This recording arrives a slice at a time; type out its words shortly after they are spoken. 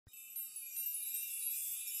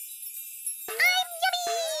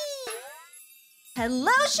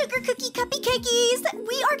Hello, Sugar Cookie Cuppy Cakeys!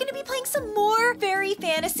 We are going to be playing some more Fairy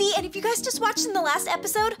Fantasy, and if you guys just watched in the last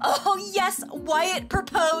episode, oh yes, Wyatt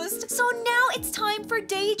proposed! So now it's time for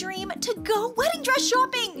Daydream to go wedding dress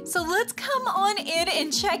shopping! So let's come on in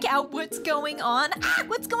and check out what's going on.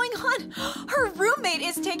 What's going on? Her roommate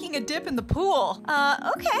is taking a dip in the pool.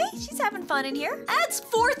 Okay, she's having fun in here. It's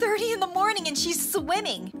 4:30 in the morning and she's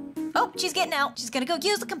swimming. Oh, she's getting out. She's gonna go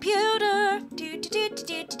use the computer.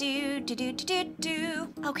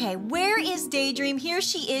 Okay, where is Daydream? Here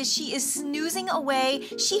she is. She is snoozing away.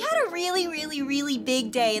 She had a really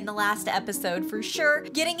big day in the last episode for sure.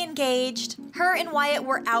 Getting engaged. Her and Wyatt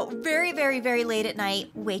were out very late at night.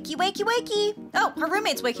 Wakey, wakey, wakey. Oh, her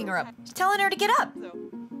roommate's waking her up. She's telling her to get up.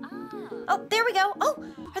 Oh, there we go. Oh,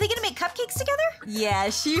 are they gonna make cupcakes together? Yeah,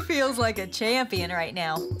 she feels like a champion right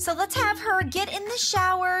now. So let's have her get in the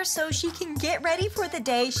shower so she can get ready for the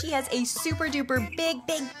day. She has a super duper big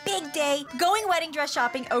day. Going wedding dress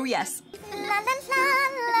shopping, oh yes. La la la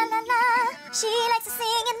la la la. She likes to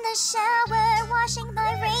sing in the shower, washing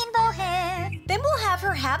my rainbow hair. Then we'll have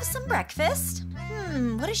her have some breakfast.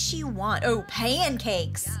 What does she want? Oh,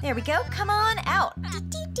 pancakes. There we go. Come on out.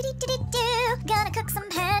 Gonna cook some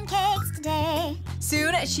pancakes today.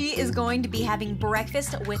 Soon she is going to be having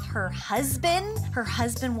breakfast with her husband. Her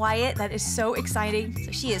husband, Wyatt. That is so exciting.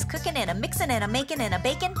 So she is cooking and a mixing and a making and a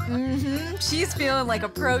baking. She's feeling like a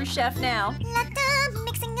pro chef now.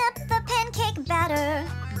 Mixing up the pancake batter.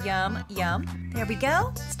 Yum, yum. There we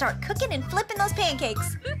go. Start cooking and flipping those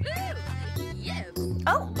pancakes. Yes.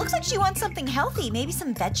 Oh, looks like she wants something healthy. Maybe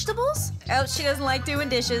some vegetables? Oh, she doesn't like doing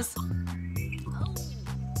dishes.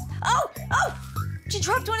 Oh! She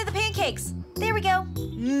dropped one of the pancakes. There we go.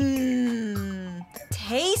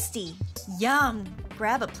 Tasty. Yum.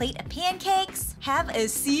 Grab a plate of pancakes, have a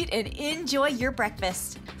seat, and enjoy your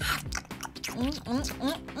breakfast.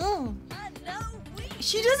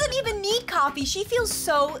 She doesn't even need coffee. She feels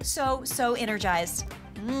so energized.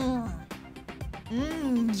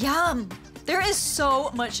 Yum. There is so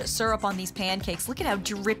much syrup on these pancakes. Look at how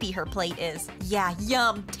drippy her plate is. Yeah,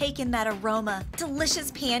 yum. Take in that aroma.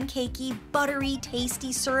 Delicious pancakey, buttery,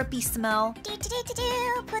 tasty, syrupy smell. Put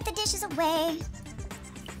the dishes away.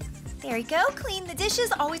 There you go. Clean the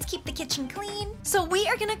dishes. Always keep the kitchen clean. So we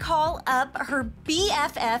are going to call up her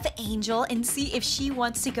BFF, Angel, and see if she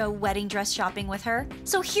wants to go wedding dress shopping with her.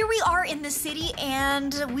 So here we are in the city,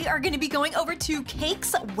 and we are going to be going over to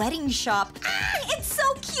Cake's wedding shop. It's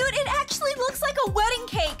so cute. It actually looks like a wedding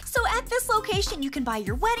cake. So at this location, you can buy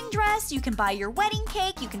your wedding dress, you can buy your wedding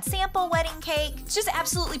cake, you can sample wedding cake. It's just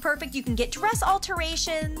absolutely perfect. You can get dress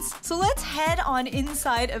alterations. So let's head on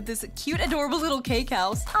inside of this cute, adorable little cake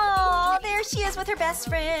house. Aw, there she is with her best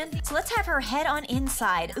friend. So let's have her head on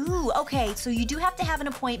inside. Ooh, okay, so you do have to have an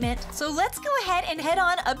appointment. So let's go ahead and head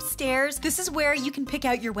on upstairs. This is where you can pick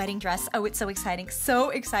out your wedding dress. Oh, it's so exciting,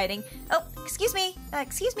 so exciting. Oh, excuse me.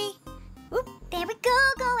 Oop. There we go,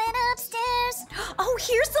 going upstairs. Oh,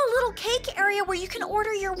 here's the little cake area where you can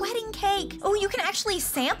order your wedding cake. Oh, you can actually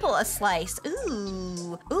sample a slice.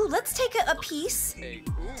 Ooh, let's take a piece.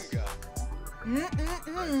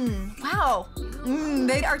 Wow.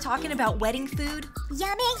 They are talking about wedding food.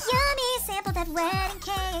 Yummy, sample that wedding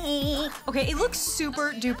cake. Okay, it looks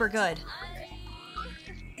super duper good.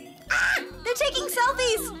 They're taking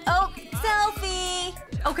selfies. Oh, selfie.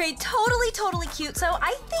 Okay, totally cute. So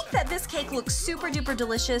I think that this cake looks super duper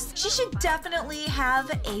delicious. She should definitely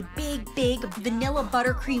have a big vanilla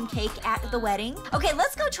buttercream cake at the wedding. Okay,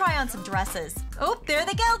 let's go try on some dresses. Oh, there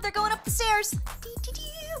they go. They're going up the stairs.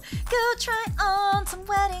 Go try on some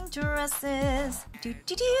wedding dresses.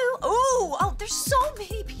 Oh, there's so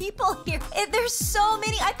many people here. There's so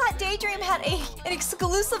many. I thought Daydream had an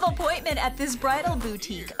exclusive appointment at this bridal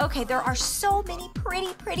boutique. Okay, there are so many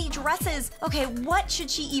pretty dresses. Okay, what should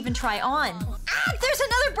she even try on? There's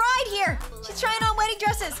another bride here. She's trying on wedding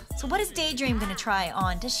dresses. So what is Daydream gonna try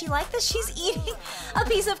on? Does she like this? She's eating a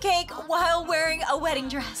piece of cake while wearing a wedding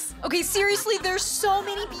dress. Okay, seriously, there's so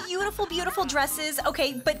many beautiful dresses.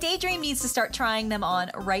 Okay, but Daydream needs to start trying them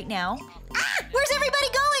on right now. Where's everybody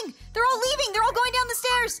going? They're all leaving. They're all going down the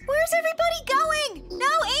stairs. Where's everybody going?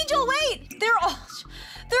 No, Angel, wait. They're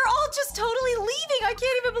all just totally leaving. I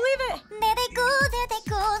can't even believe it. There they go,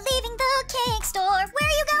 leaving the cake store. Where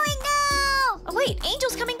are you going now? Oh, wait,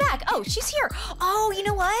 Angel's coming back. Oh, she's here. Oh, you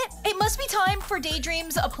know what? It must be time for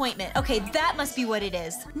Daydream's appointment. Okay, that must be what it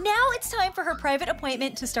is. Now it's time for her private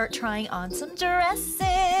appointment to start trying on some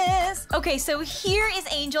dresses. Okay, so here is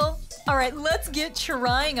Angel. All right, let's get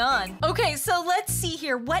trying on. Okay, so let's see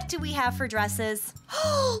here. What do we have for dresses?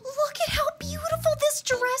 Oh, look at how beautiful this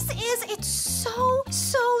dress is. It's so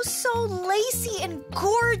lacy and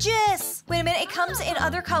gorgeous. Wait a minute, comes in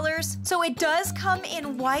other colors. So it does come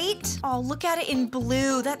in white. Oh, look at it in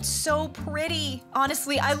blue. That's so pretty.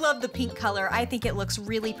 Honestly, I love the pink color. I think it looks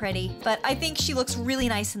really pretty, but I think she looks really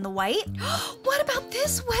nice in the white. What about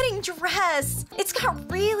this wedding dress? It's got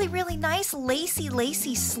really, really nice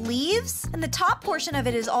lacy sleeves, and the top portion of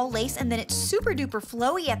it is all lace, and then it's super duper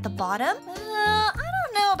flowy at the bottom. I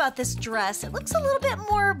don't know about this dress. It looks a little bit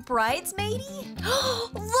more bridesmaidy.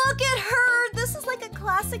 Look at her. This is like a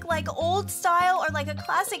classic, like old style or like a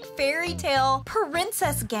classic fairy tale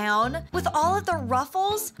princess gown with all of the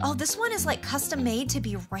ruffles. Oh, this one is like custom made to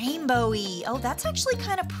be rainbowy. Oh, that's actually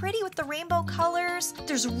kind of pretty with the rainbow colors.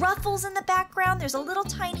 There's ruffles in the background. There's a little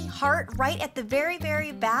tiny heart right at the very,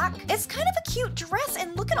 very back. It's kind of a cute dress,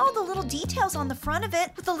 and look at all the little details on the front of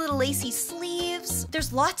it with the little lacy sleeves.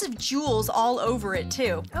 There's lots of jewels all over it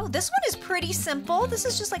too. Oh, this one is pretty simple. This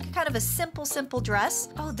is just like a kind of a simple dress.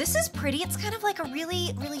 Oh, this is pretty. It's kind of like a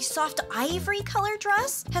really, really soft ivory color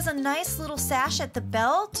dress. Has a nice little sash at the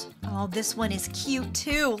belt. Oh, this one is cute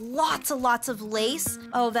too. Lots of lace.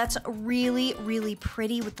 Oh, that's really, really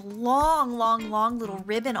pretty with the long little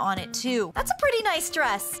ribbon on it too. That's a pretty nice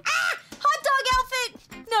dress. Ah! Hot dog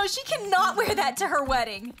outfit! No, she cannot wear that to her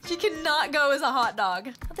wedding. She cannot go as a hot dog.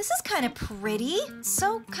 Oh, this is kind of pretty.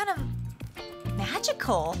 So kind of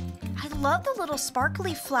magical. I love the little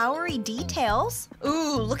sparkly flowery details.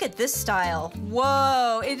 Ooh, look at this style.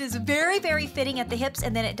 Whoa, it is very, very fitting at the hips,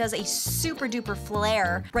 and then it does a super duper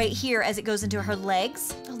flare right here as it goes into her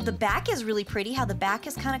legs. Oh, the back is really pretty, how the back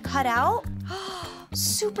is kind of cut out.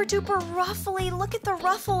 Super duper ruffly. Look at the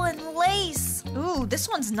ruffle and lace. Ooh, this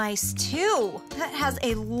one's nice too. That has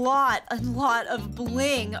a lot of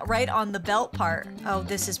bling right on the belt part. Oh,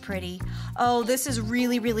 this is pretty. Oh, this is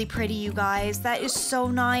really, really pretty, you guys. That is so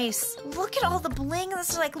nice. Look at all the bling.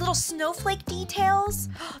 This is like little snowflake details.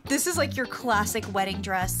 This is like your classic wedding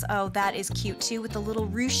dress. Oh, that is cute too with the little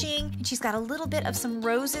ruching. And she's got a little bit of some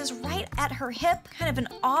roses right at her hip. Kind of an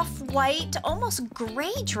off-white, almost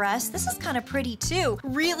gray dress. This is kind of pretty too.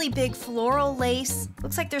 Really big floral lace.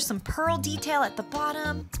 Looks like there's some pearl detail at the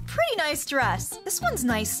bottom. It's a pretty nice dress. This one's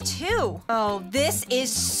nice too. Oh, this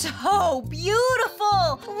is so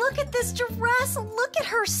beautiful. Look at this dress. Look at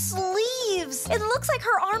her sleeves. It looks like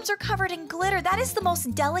her arms are covered in glitter. That is the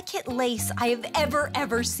most delicate lace I have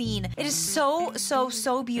ever seen. It is so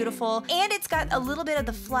beautiful. And it's got a little bit of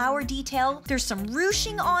the flower detail. There's some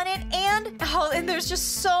ruching on it, and there's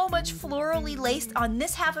just so much florally laced on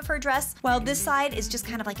this half of her dress, while this side is just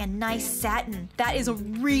kind of like a nice satin. That is a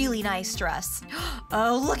really nice dress.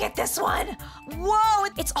 Oh, look at this one. Whoa,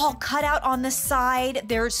 it's all cut out on the side.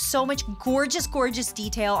 There's so much gorgeous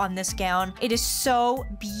detail on this gown. It is so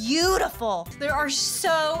beautiful. There are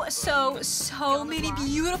so many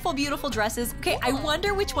beautiful dresses. Okay, I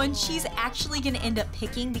wonder which one she's actually gonna end up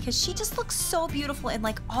picking, because she just looks so beautiful in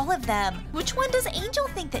like all of them. Which one does Angel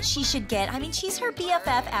think that she should get? I mean, she's her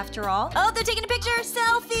BFF after all. Oh, they're taking a picture.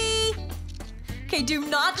 Selfie! Okay, do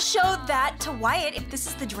not show that to Wyatt if this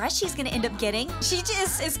is the dress she's gonna end up getting. She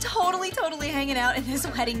just is totally hanging out in this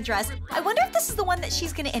wedding dress. I wonder if this is the one that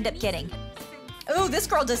she's gonna end up getting. Ooh, this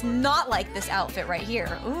girl does not like this outfit right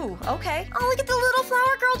here. Ooh, okay. Oh, look at the little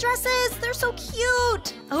flower girl dresses. They're so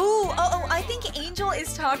cute. Oh, I think Angel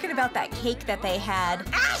is talking about that cake that they had.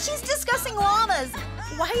 Ah, she's discussing llamas.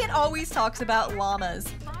 Wyatt always talks about llamas.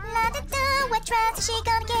 What dress is she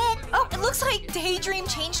gonna get? Oh, it looks like Daydream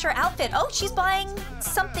changed her outfit. Oh, she's buying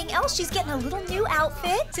something else. She's getting a little new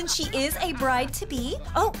outfit since she is a bride-to-be.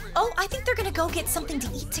 Oh, I think they're gonna go get something to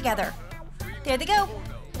eat together. There they go.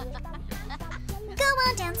 Go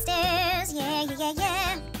on downstairs, yeah.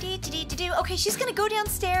 Okay, she's gonna go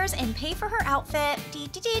downstairs and pay for her outfit.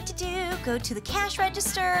 Go to the cash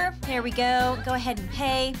register. There we go. Go ahead and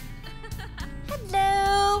pay.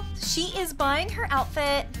 Hello. She is buying her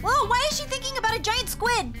outfit. Whoa, why is she thinking about a giant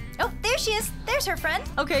squid? Oh, there she is. There's her friend.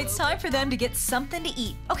 Okay, it's time for them to get something to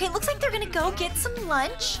eat. Okay, looks like they're gonna go get some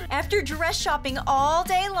lunch after dress shopping all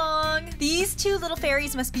day long. These two little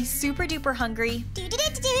fairies must be super duper hungry.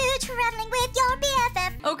 Traveling with your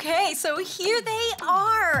BFF. Okay, so here they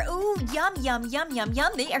are. Ooh, yum.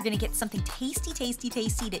 They are gonna get something tasty to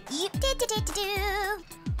eat.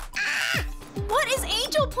 Ah! What is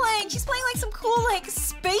Angel playing? She's playing like some cool like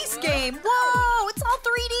space game. Whoa, it's all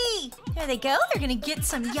 3D. There they go. They're gonna get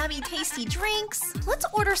some yummy tasty drinks. Let's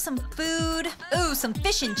order some food. Ooh, some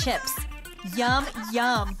fish and chips. Yum.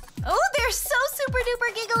 Oh, they're so super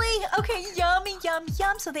duper giggly. Okay, yum.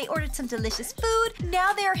 So they ordered some delicious food.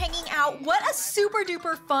 Now they're hanging out. What a super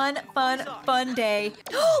duper fun day.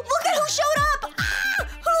 Look at who showed up. Ah,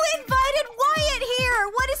 who invited Wyatt here?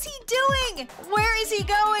 What is he doing? going? Where is he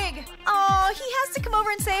going? Oh, he has to come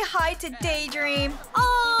over and say hi to Daydream.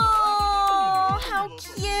 Oh, how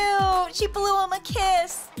cute. She blew him a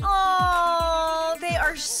kiss. Oh, they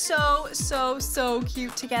are so, so, so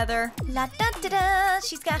cute together. La da da da.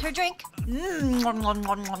 She's got her drink.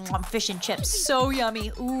 Fish and chips. So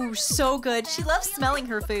yummy. Ooh, so good. She loves smelling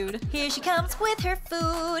her food. Here she comes with her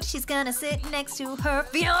food. She's gonna sit next to her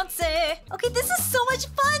fiance. Okay, this is so much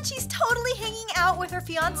fun. She's totally hanging out with her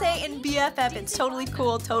fiance and BFF. It's totally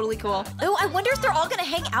cool, totally cool. Oh, I wonder if they're all gonna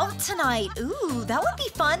hang out tonight. Ooh, that would be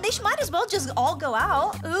fun. They might as well just all go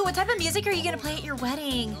out. Ooh, what type of music are you gonna play at your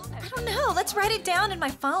wedding? I don't know. Let's write it down in my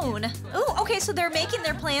phone. Ooh, okay, so they're making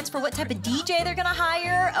their plans for what type of DJ they're gonna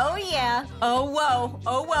hire. Oh, yeah. Oh, whoa.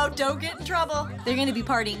 Oh, whoa. Don't get in trouble. They're gonna be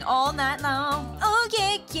partying all night long. Oh,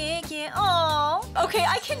 yeah, yeah, yeah. Oh. Okay,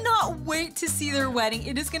 I cannot wait to see their wedding.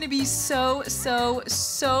 It is gonna be so, so,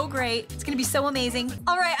 so great. It's gonna be so amazing.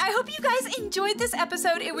 All right, I hope you guys enjoyed this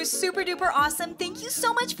episode. It was super duper awesome. Thank you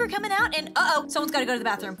so much for coming out. And uh-oh, someone's gotta go to the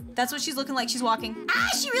bathroom. That's what she's looking like. She's walking. Ah,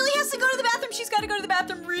 she really has to go to the bathroom. She's gotta go to the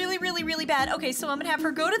bathroom really, really, really bad. Okay, so I'm gonna have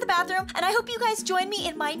her go to the bathroom. And I hope you guys join me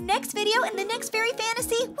in my next video in the next Fairy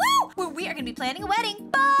Fantasy. Woo! Where we are gonna be planning a wedding.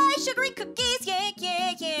 Bye, sugary cookies. Yeah,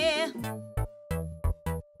 yeah, yeah.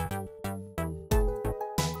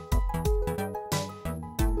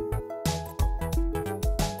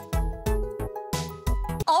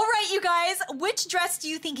 All right, you guys, which dress do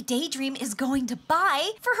you think Daydream is going to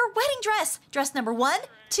buy for her wedding dress? Dress number 1,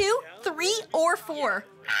 2, 3, or 4?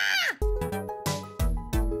 Ah!